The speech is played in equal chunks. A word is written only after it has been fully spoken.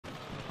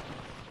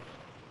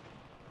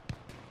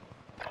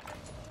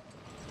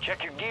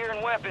Check your gear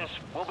and weapons.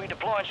 We'll be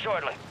deploying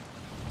shortly.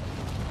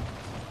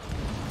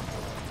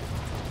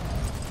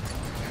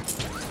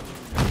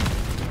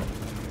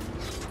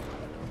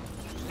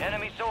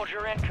 Enemy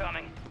soldier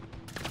incoming.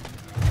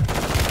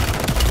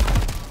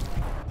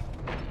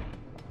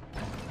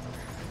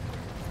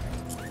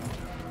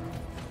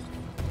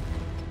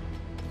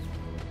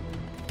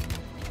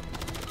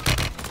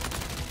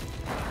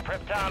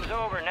 Prep time's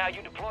over. Now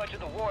you deploy to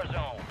the war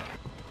zone.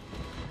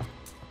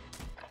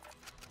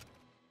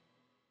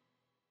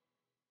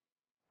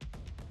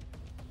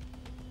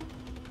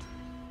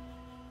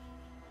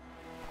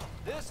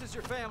 This is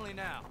your family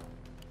now.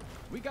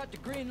 We got the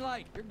green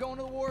light. You're going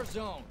to the war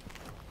zone.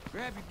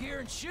 Grab your gear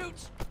and shoot.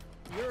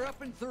 You're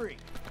up in 3.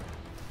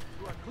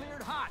 You are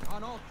cleared hot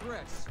on all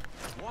threats.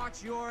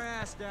 Watch your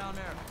ass down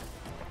there.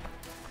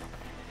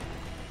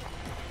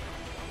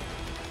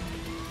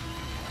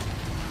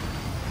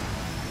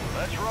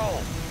 Let's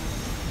roll.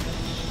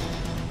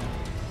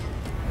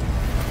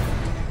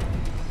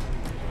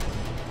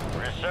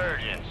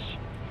 Resurgence.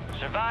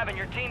 Survive and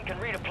your team can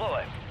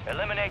redeploy.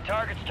 Eliminate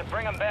targets to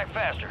bring them back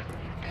faster.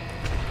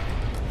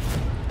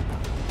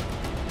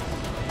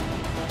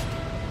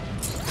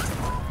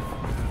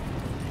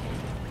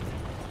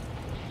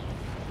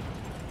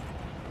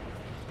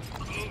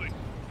 Moving.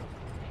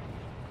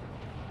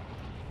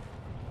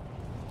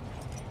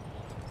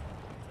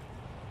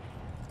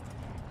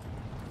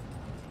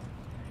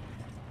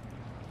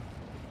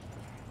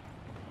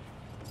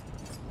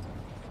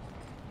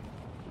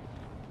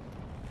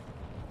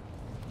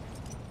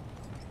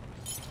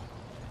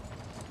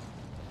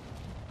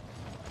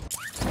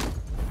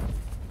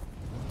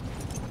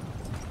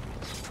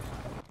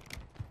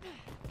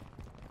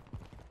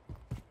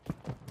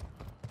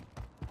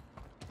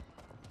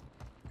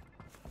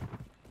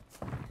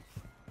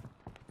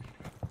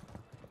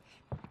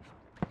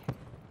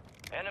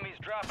 Enemies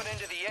dropping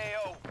into the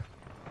AO.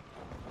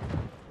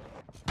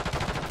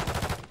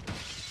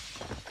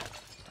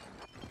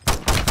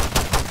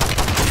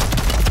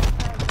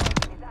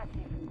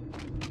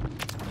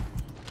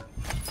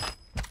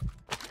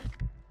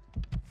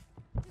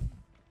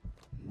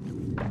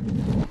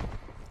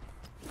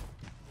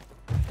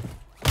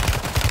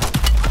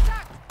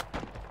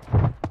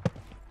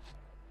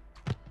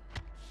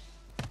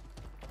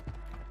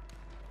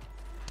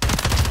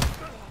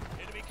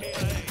 Enemy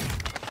KIA.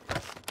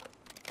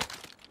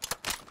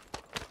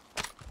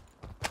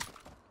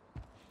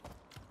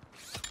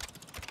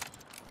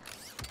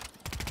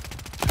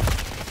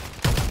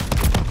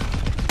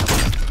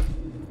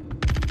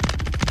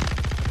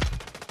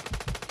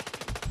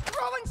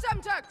 Throwing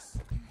Semtex!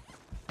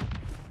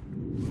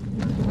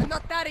 I'm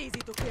not that easy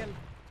to kill.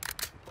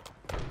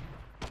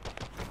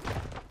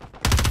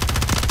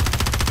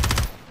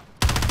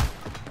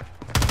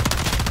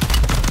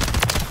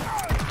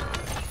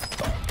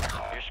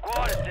 Your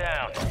squad is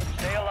down.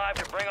 Stay alive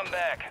to bring them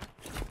back.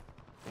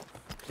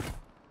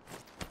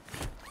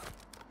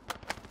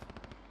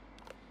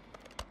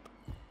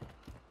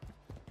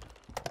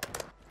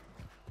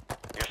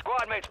 Your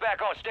squad mate's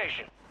back on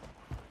station.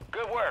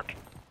 Good work.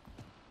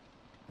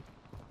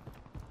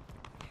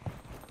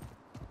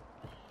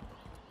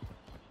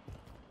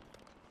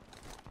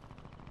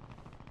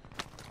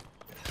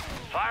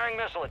 Firing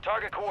missile at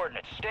target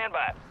coordinates. Stand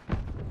by.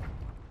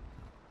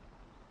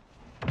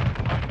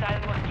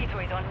 Hostile Mosquito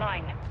is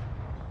online.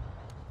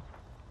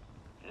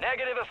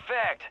 Negative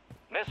effect.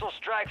 Missile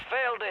strike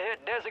failed to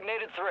hit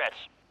designated threats.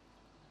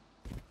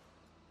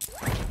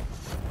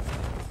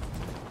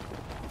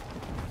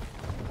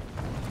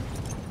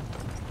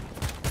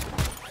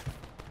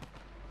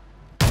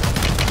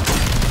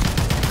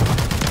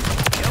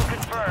 Kill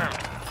confirmed.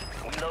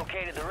 We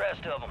located the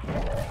rest of them.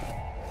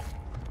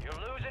 You're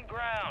losing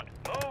ground.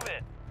 Move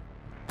it.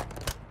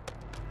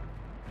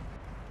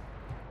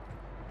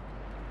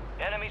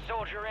 Enemy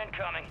soldier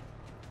incoming.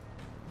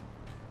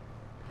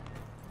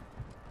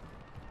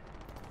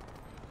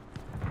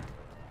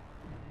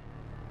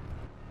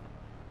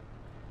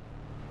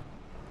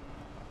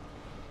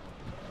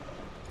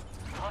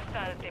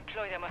 Hostiles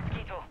deploy the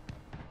Mosquito.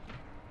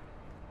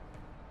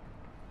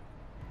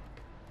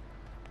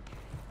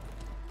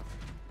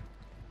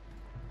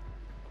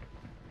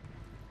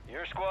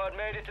 Your squad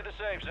made it to the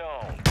safe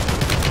zone.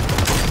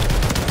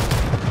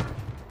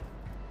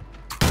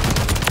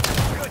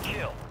 Good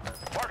kill.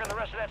 Marking the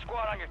rest of that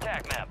squad on your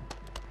TAC map.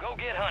 Go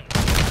get hunting.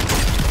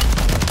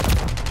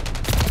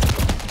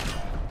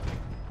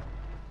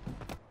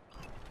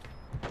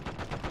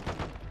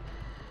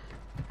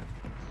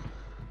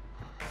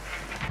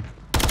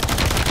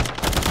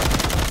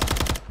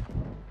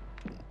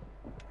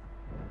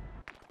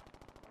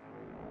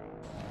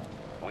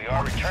 We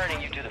are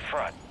returning you to the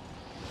front.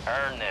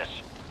 Earn this.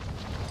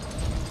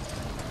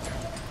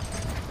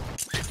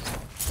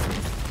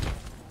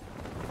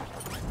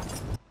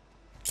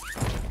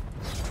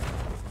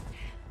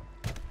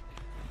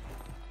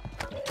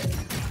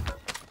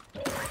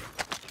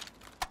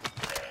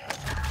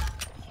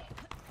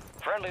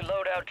 Friendly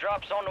loadout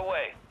drops on the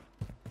way.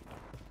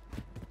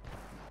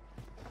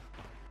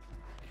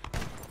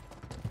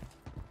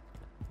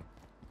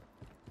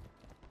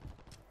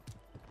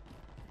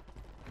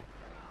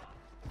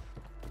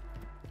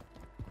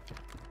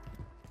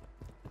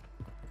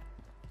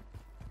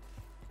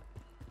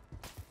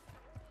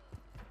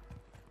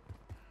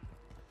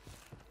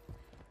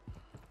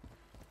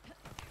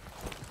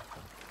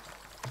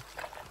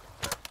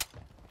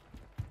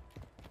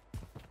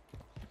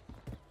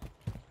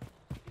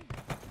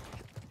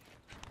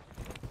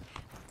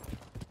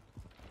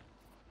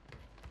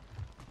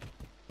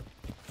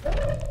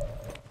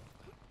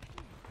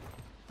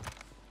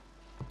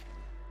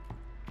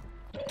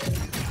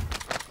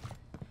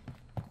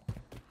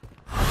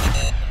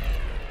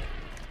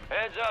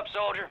 up,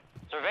 soldier.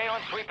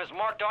 Surveillance sweep is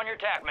marked on your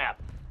TAC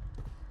map.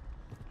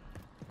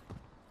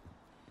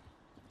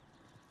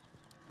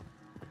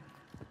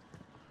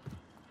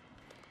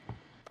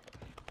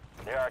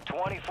 There are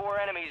 24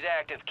 enemies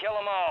active. Kill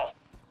them all.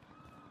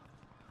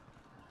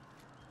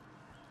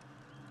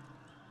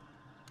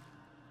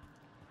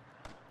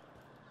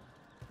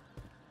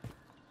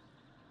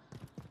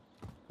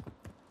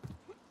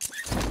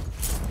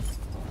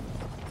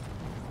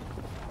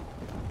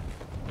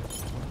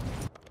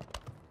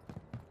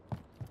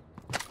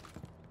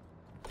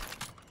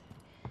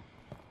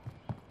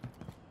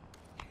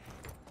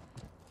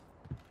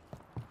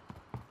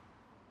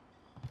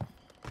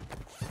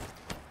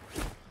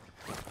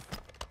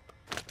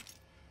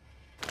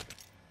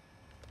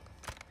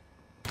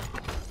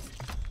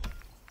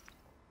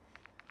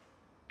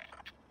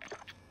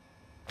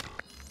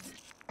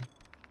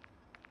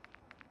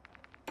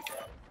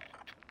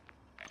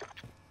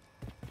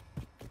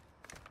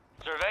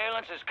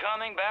 Surveillance is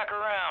coming back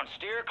around.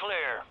 Steer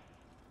clear.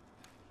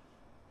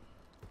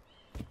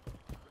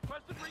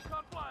 Requested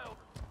recon flyover.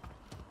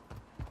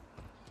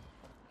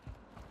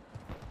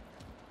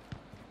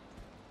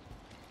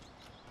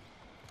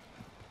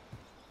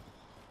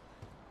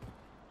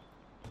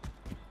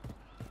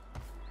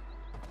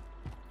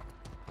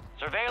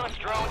 Surveillance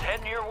drones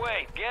heading your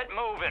way. Get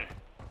moving.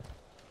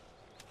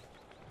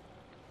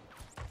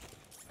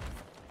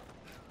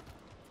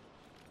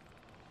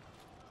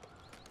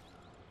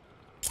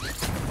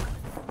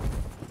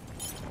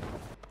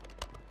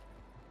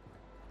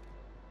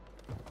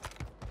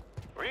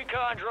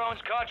 Recon drones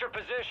caught your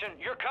position.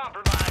 You're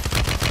compromised.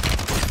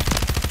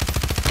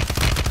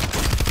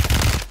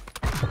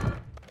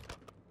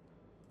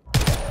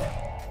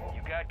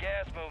 You got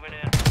gas moving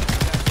in.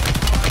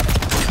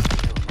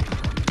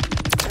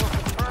 We'll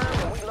confirm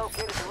that we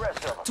located the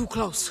rest of them. Too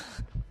close.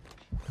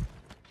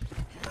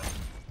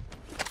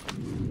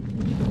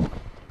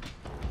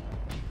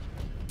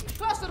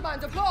 Cluster mine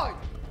deployed.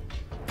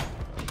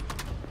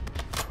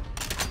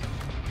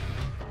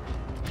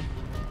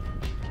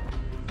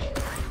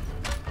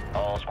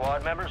 All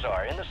squad members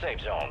are in the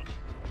safe zone.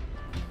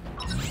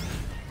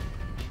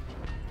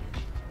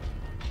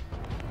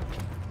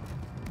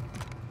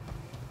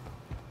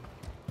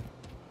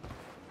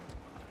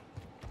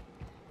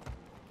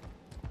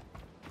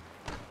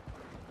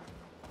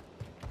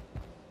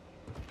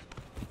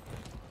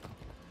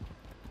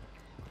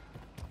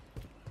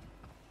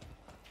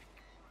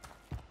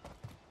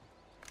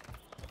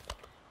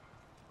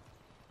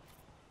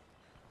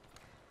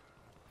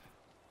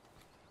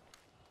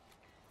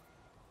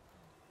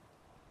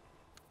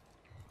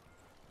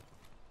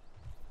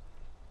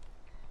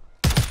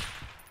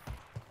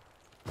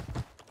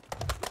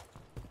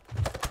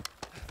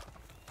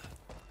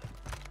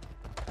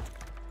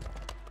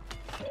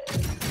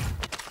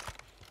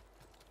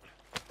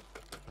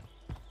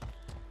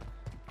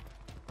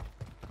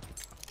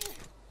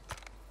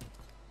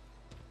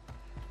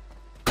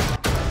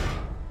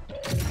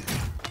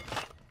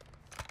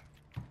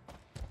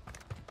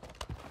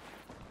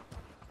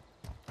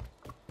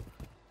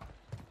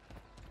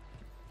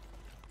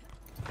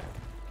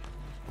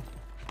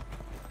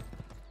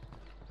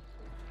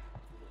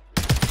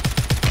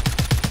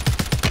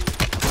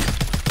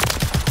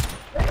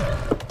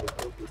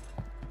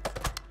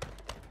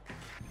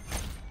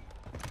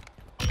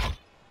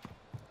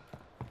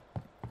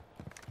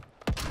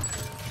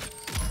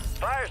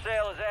 Fire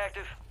sale is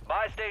active.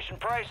 Buy station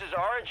prices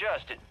are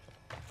adjusted.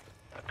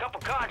 A couple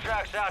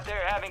contracts out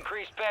there have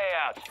increased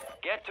payouts.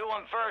 Get to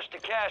them first to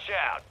cash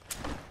out.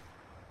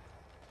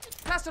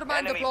 Cluster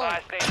mine Enemy deployed.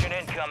 buy station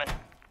incoming.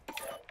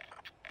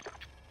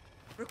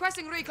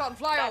 Requesting recon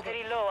flyover.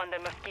 Battery low on the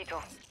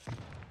Mosquito.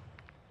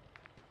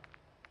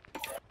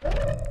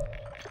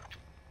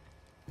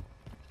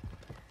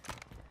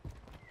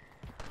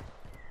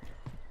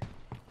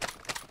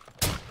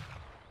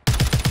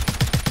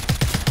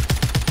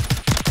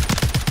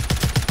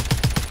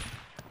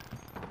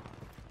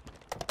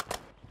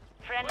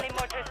 Friendly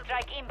mortar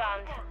strike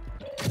inbound.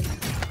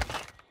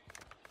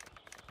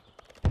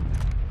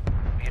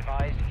 Be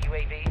advised,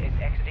 UAV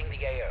is exiting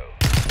the AO.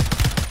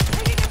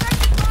 Taking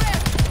effective fire.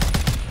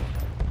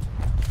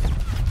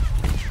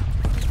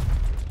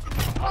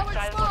 Throwing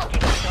Hostile smoke.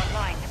 Mosquito is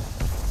online.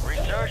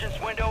 Resurgence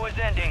window is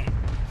ending.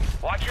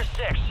 Watch your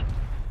six.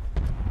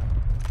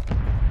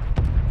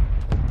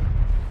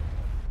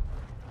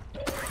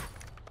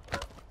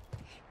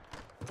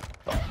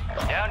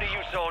 Down to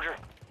you, soldier.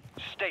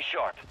 Stay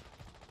sharp.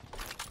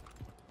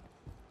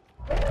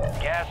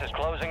 Gas is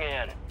closing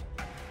in.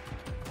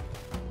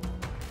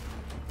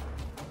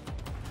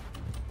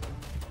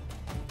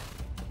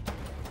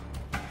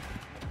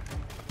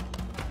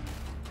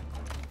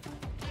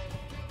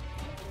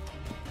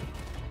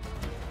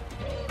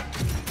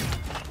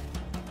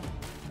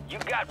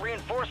 You've got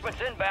reinforcements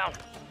inbound.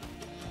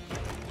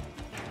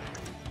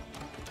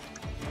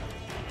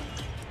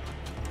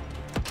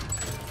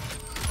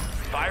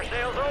 Fire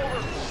sale's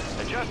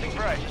over. Adjusting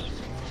prices.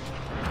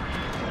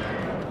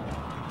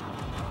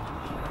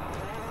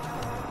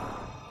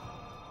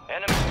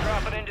 Enemies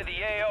dropping into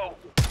the AO.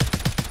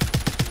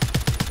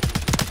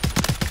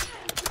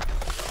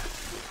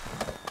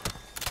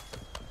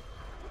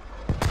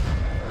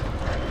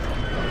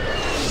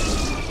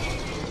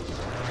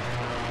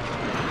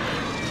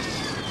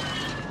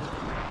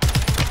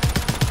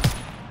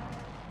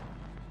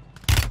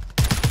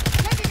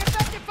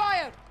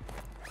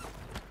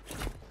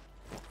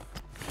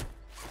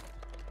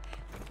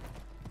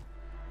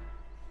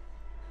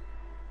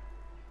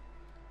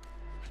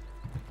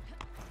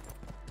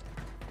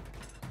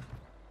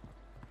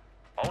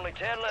 Only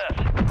 10 left.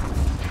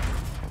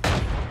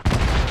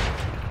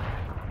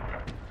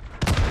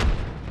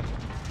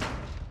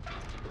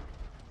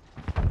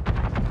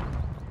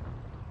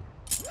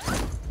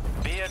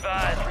 Be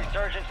advised,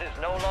 Resurgence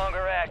is no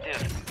longer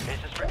active. This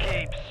is for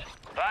keeps.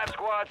 5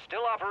 squads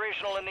still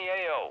operational in the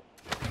AO.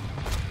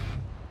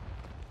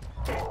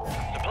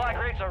 Supply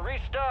crates are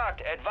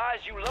restocked. Advise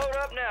you load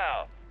up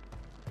now.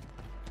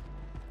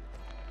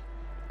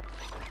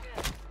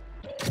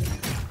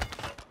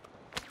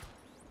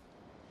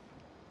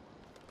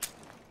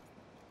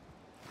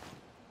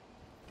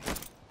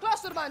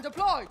 Cluster mine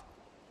deployed.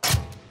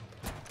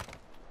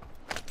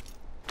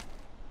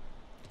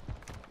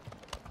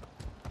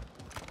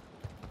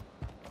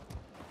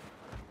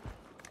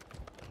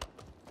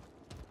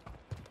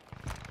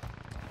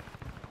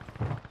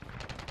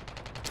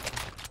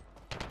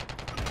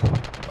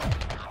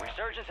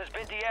 Resurgence has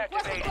been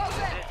deactivated.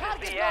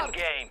 This is the end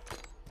game.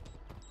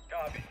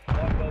 Copy.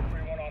 Longbow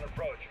 3-1 on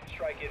approach.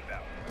 Strike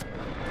inbound.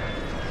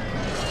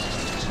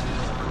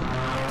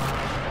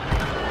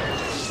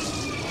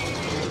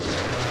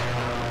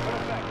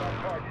 Effect on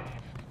target.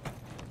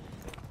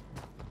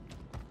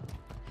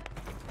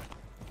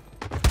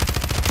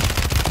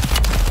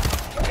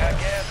 Got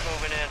gas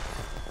moving in.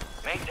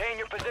 Maintain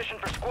your position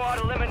for squad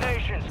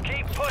eliminations.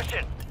 Keep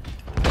pushing.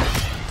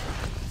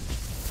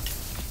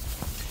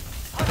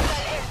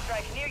 Hostile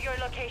airstrike near your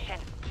location.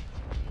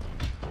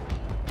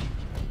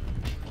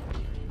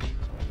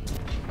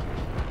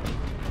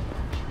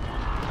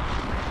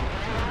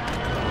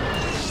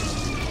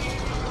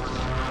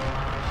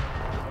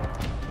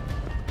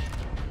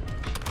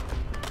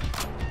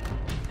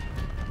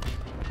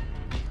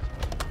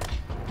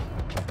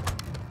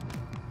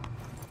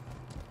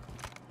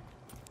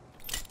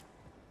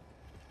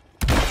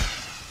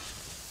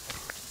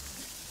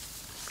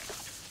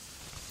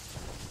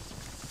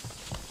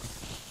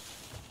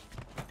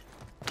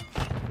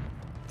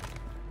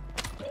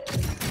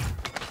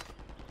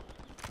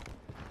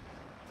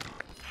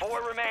 Four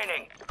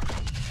remaining.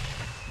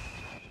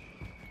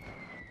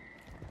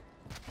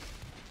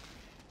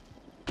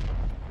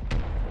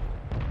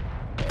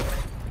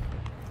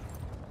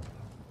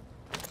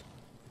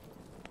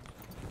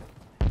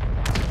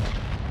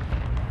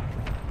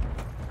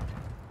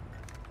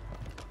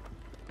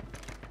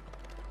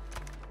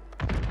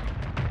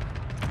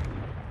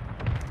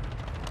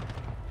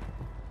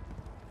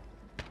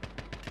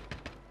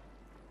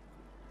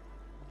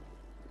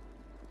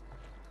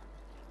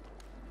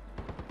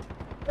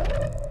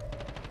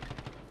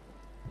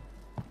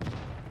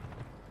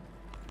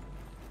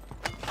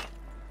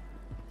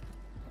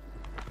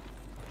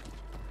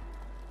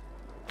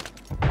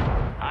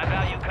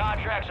 High-value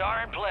contracts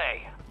are in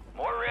play.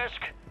 More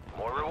risk,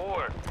 more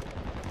reward.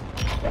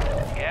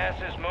 Gas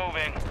is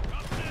moving.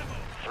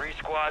 3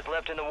 squads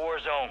left in the war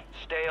zone.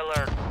 Stay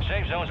alert.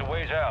 Safe zone's a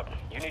ways out.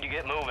 You need to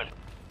get moving.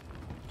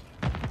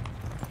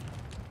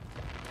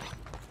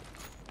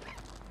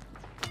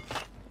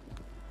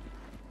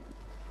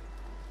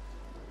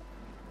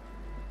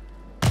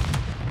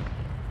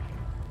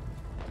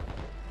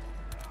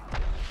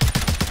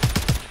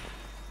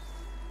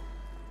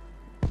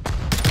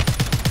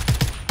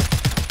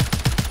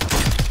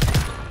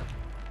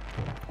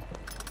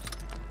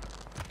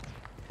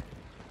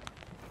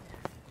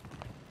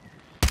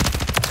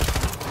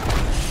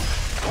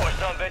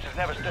 Some bitches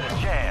never stood a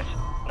chance.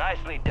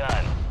 Nicely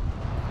done.